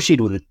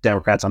negotiated with the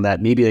Democrats on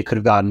that, maybe they could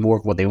have gotten more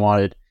of what they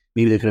wanted.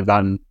 Maybe they could have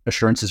gotten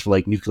assurances for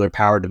like nuclear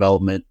power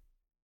development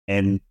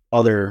and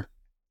other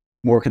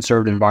more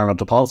conservative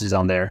environmental policies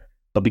on there.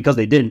 But because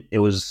they didn't, it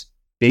was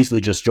basically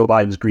just Joe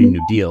Biden's Green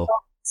New Deal.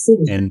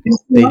 And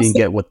they didn't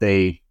get what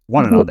they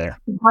wanted on there.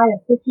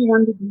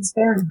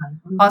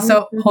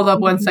 Also, hold up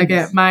one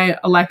second. My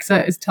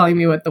Alexa is telling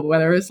me what the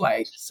weather is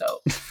like.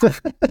 So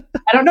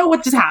I don't know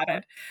what just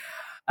happened.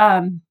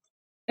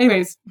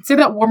 Anyways, say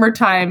that one more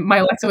time. My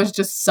Alexa was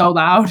just so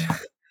loud.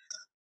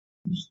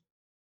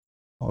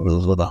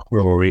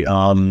 Where were we?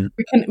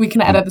 We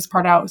can edit this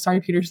part out.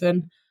 Sorry,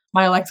 Peterson.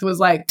 My Alexa was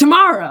like,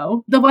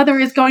 tomorrow the weather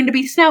is going to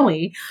be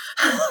snowy.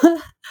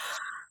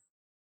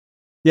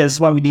 Yeah, this is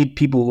why we need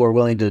people who are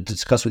willing to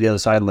discuss with the other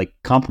side and like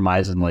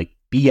compromise and like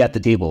be at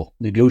the table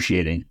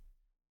negotiating.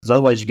 Because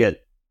otherwise you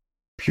get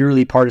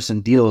purely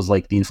partisan deals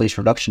like the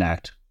Inflation Reduction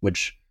Act,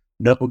 which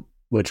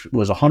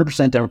was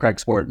 100% Democratic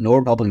support, no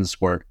Republican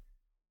support.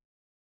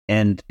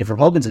 And if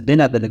Republicans had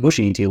been at the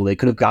negotiating table, they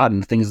could have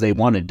gotten things they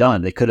wanted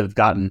done. They could have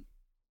gotten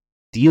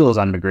deals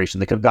on immigration.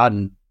 They could have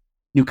gotten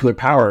nuclear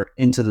power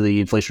into the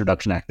Inflation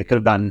Reduction Act. They could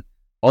have gotten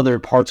other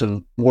parts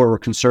of more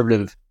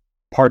conservative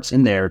parts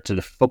in there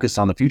to focus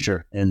on the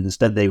future. And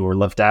instead they were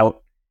left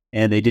out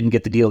and they didn't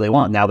get the deal they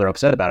want. Now they're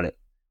upset about it.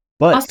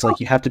 But also, it's like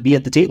you have to be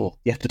at the table.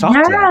 You have to talk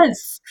to them.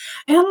 Yes.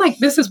 And like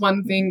this is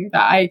one thing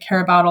that I care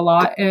about a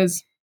lot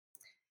is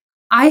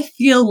I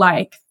feel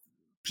like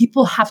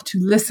people have to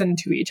listen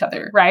to each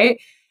other, right?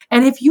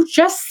 And if you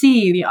just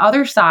see the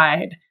other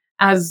side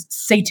as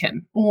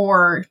Satan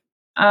or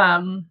I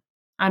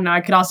don't know,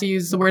 I could also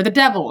use the word the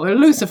devil or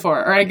Lucifer,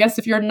 or I guess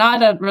if you're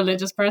not a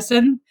religious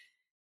person,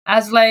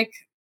 as like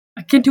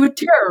akin to a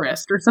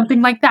terrorist or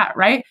something like that,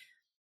 right?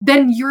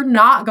 Then you're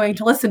not going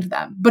to listen to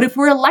them. But if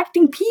we're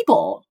electing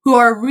people who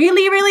are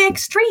really, really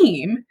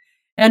extreme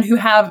and who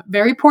have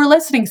very poor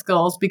listening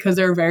skills because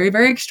they're very,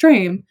 very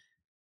extreme,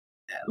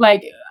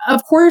 like,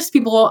 of course,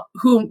 people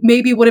who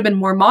maybe would have been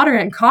more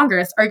moderate in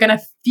Congress are going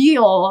to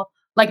feel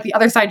like the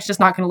other side's just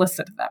not going to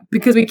listen to them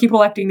because we keep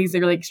electing these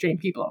really extreme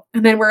people.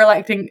 And then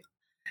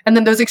and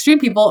then those extreme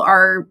people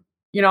are,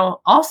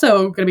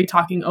 also going to be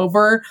talking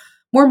over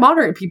more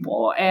moderate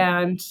people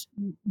and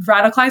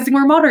radicalizing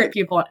more moderate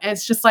people. And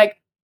it's just like,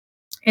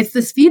 it's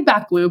this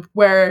feedback loop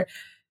where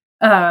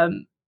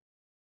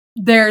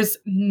there's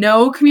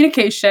no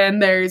communication,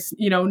 there's,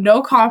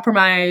 no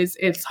compromise.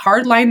 It's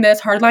hardline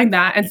this, hardline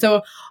that. And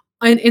so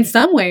in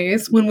some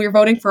ways, when we're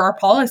voting for our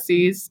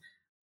policies,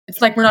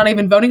 it's like we're not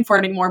even voting for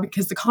it anymore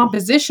because the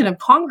composition of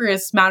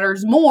Congress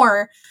matters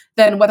more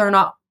than whether or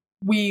not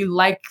we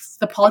like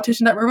the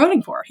politician that we're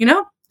voting for,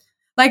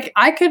 Like,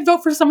 I could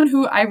vote for someone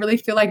who I really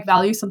feel like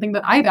values something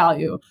that I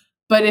value.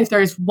 But if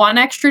there's one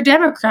extra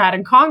Democrat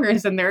in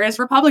Congress and there is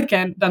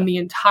Republican, then the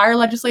entire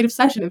legislative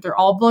session, if they're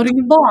all voting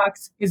in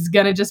blocks, is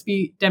going to just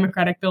be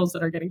Democratic bills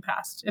that are getting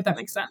passed, if that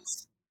makes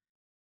sense.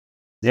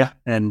 Yeah.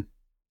 And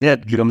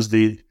it becomes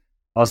the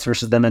us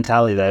versus them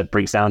mentality that it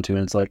breaks down to.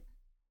 And it's like,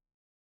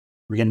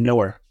 we're getting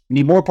nowhere. We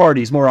need more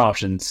parties, more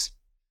options.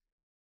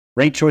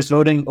 Ranked choice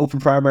voting, open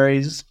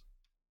primaries.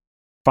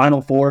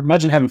 final four.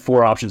 Imagine having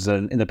four options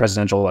in the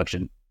presidential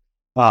election.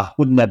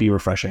 Wouldn't that be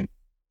refreshing?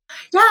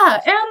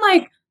 Yeah, and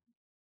like,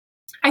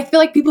 I feel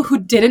like people who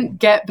didn't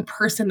get the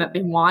person that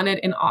they wanted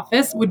in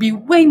office would be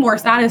way more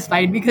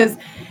satisfied because,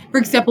 for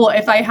example,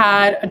 if I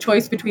had a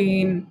choice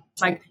between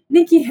like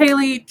Nikki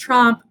Haley,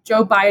 Trump,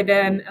 Joe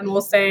Biden, and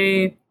we'll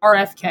say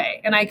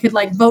RFK, and I could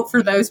like vote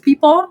for those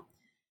people,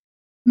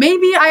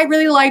 maybe I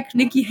really liked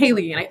Nikki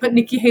Haley and I put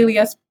Nikki Haley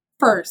as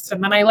first,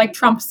 and then I liked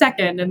Trump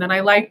second, and then I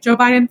liked Joe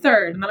Biden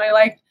third, and then I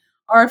liked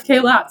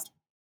RFK last.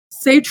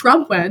 Say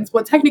Trump wins,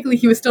 well, technically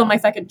he was still my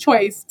second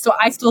choice, so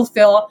I still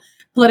feel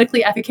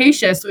politically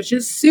efficacious, which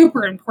is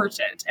super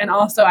important. And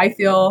also I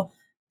feel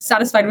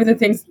satisfied with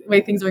the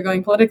way things are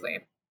going politically.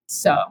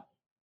 So,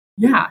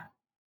 yeah.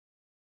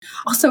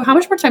 Also, how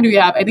much more time do we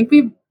have? I think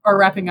we are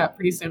wrapping up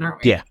pretty soon,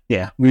 aren't we? Yeah.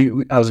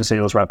 I was going to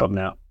say let's wrap up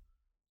now.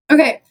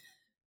 Okay.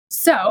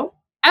 So,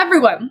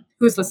 everyone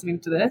who is listening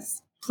to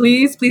this,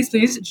 please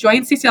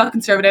join CCL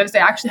Conservatives. They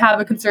actually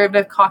have a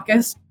conservative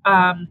caucus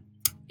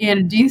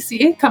in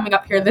DC coming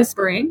up here this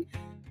spring.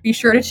 Be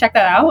sure to check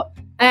that out.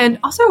 And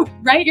also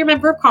write your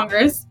member of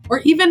Congress or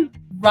even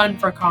run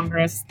for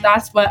Congress.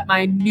 That's what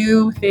my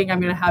new thing I'm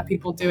going to have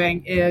people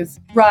doing is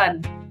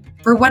run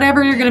for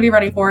whatever you're going to be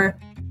running for.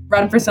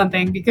 Run for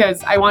something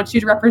because I want you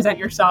to represent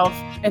yourself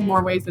in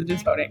more ways than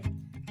just voting.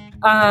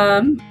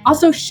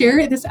 Also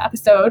share this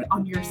episode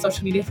on your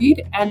social media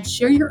feed and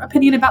share your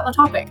opinion about the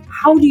topic.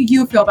 How do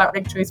you feel about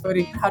ranked choice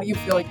voting? How do you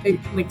feel like it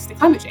links to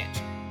climate change?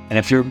 And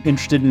if you're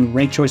interested in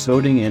ranked choice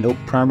voting and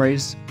open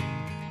primaries,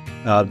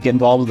 get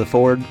involved with the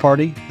Forward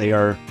Party. They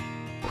are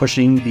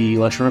pushing the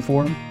election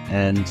reform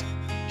and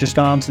just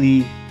gone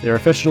to they're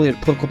officially a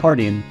political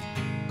party in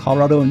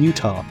Colorado and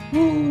Utah.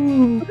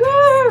 Woo!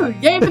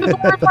 Yay for the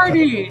Forward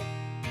Party!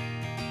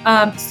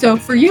 So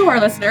for you, our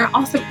listener,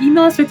 also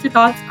email us with your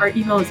thoughts. Our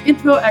email is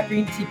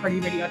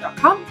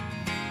info@greenteapartyradio.com.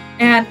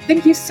 And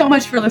thank you so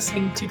much for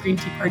listening to Green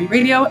Tea Party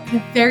Radio. And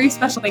a very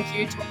special thank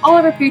you to all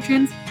of our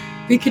patrons.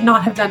 We could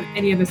not have done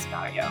any of this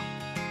without you.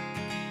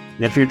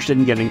 And if you're interested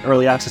in getting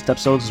early access to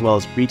episodes as well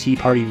as Green Tea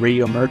Party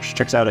Radio merch,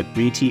 check us out at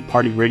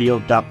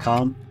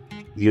greenteapartyradio.com.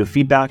 If you have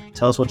feedback,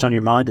 tell us what's on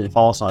your mind, and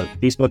follow us on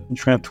Facebook,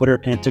 Instagram,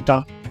 Twitter, and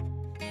TikTok.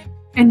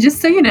 And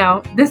just so you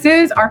know, this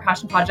is our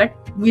passion project.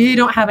 We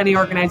don't have any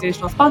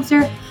organizational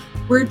sponsor.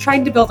 We're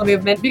trying to build a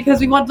movement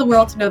because we want the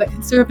world to know that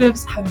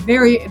conservatives have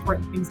very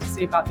important things to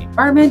say about the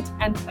environment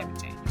and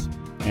climate change.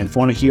 And if you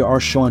want to hear our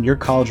show on your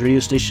college radio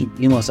station,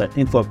 email us at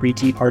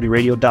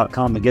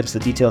info@greenteapartyradio.com and get us the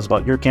details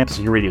about your campus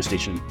and your radio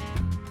station.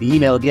 The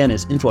email again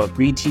is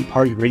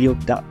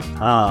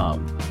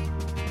info@greenteapartyradio.com.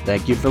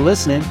 Thank you for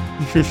listening.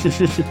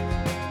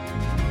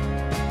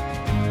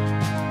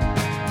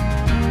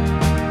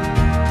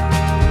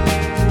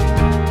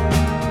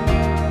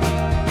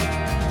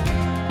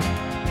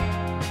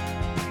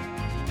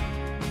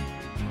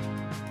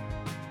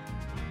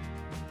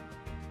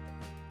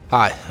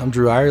 Hi, I'm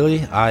Drew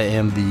Irely. I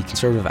am the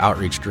Conservative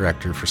Outreach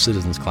Director for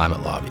Citizens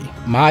Climate Lobby.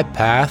 My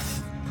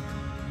path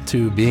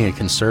to being a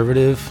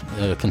conservative,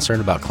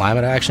 concerned about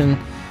climate action,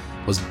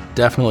 was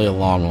definitely a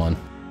long one.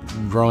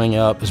 Growing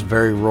up, it's a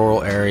very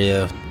rural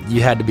area.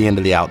 You had to be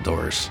into the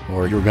outdoors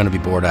or you were going to be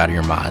bored out of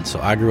your mind. So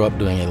I grew up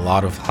doing a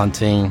lot of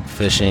hunting,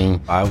 fishing.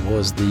 I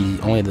was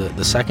only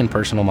the second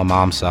person on my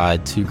mom's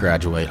side to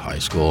graduate high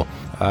school.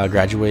 I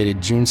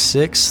graduated June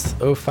 6th,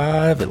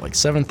 2005 at like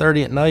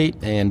 7:30 at night,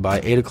 and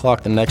by 8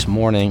 o'clock the next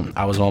morning,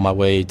 I was on my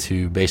way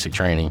to basic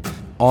training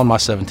on my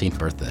 17th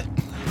birthday.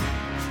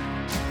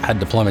 I had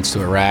deployments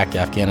to Iraq,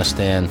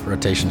 Afghanistan,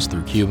 rotations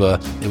through Cuba.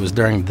 It was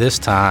during this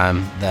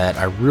time that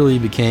I really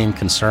became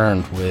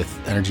concerned with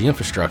energy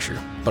infrastructure,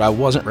 but I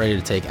wasn't ready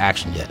to take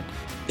action yet.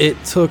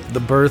 It took the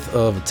birth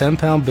of a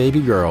 10-pound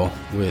baby girl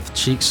with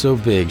cheeks so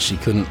big she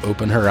couldn't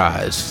open her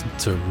eyes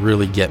to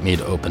really get me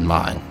to open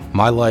mine.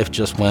 My life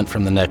just went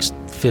from the next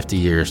 50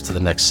 years to the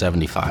next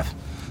 75.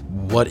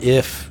 What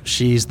if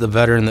she's the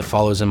veteran that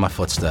follows in my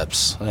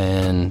footsteps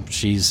and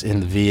she's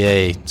in the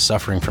VA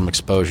suffering from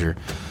exposure?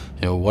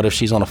 What if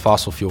she's on a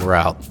fossil fuel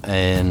route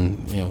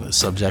and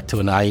subject to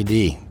an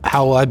IED?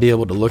 How will I be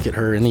able to look at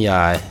her in the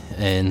eye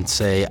and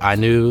say, I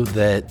knew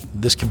that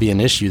this could be an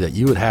issue that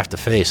you would have to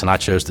face, and I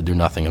chose to do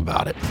nothing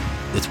about it?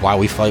 It's why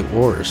we fight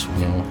wars.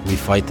 We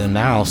fight them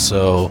now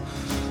so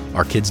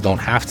our kids don't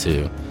have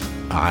to.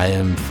 I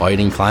am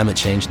fighting climate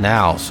change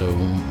now so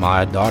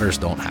my daughters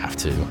don't have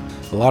to.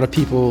 A lot of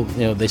people,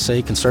 they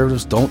say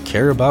conservatives don't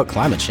care about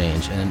climate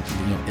change, and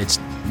it's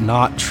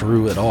not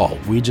true at all.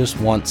 We just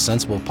want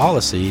sensible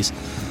policies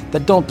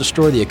that don't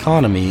destroy the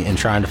economy in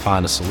trying to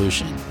find a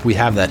solution. We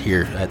have that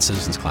here at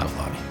Citizens Climate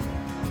Lobby.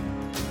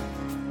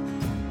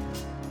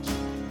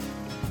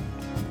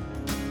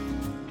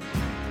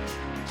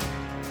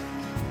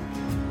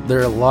 There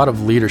are a lot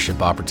of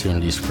leadership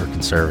opportunities for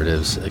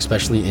conservatives,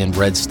 especially in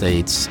red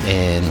states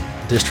and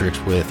districts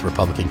with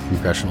Republican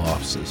congressional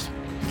offices.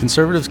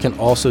 Conservatives can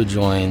also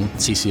join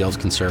CCL's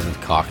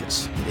Conservative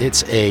Caucus.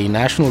 It's a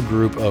national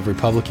group of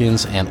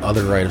Republicans and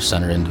other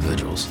right-of-center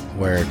individuals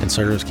where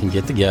conservatives can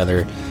get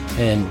together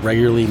and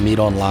regularly meet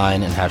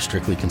online and have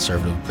strictly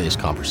conservative-based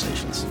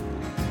conversations.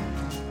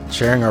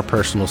 Sharing our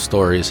personal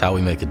story is how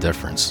we make a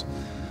difference.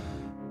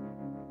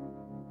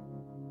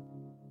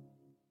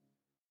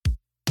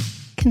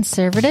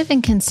 Conservative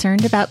and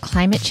concerned about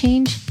climate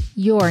change?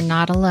 You're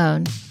not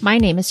alone. My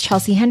name is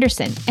Chelsea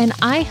Henderson, and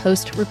I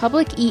host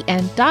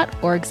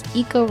RepublicEN.org's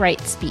Eco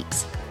Right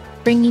Speaks,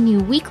 bringing you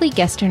weekly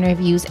guest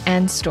interviews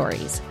and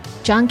stories.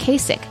 John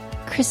Kasich,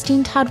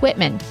 Christine Todd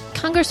Whitman,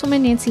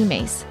 Congresswoman Nancy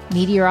Mace,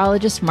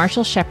 meteorologist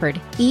Marshall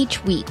Shepard.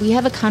 Each week, we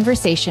have a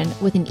conversation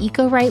with an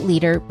eco-right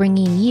leader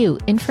bringing you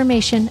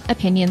information,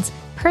 opinions,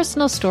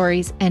 personal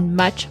stories, and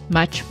much,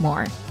 much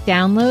more.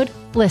 Download,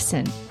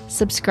 listen,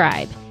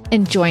 subscribe,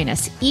 and join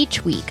us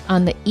each week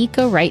on the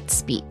Eco Right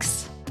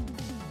Speaks.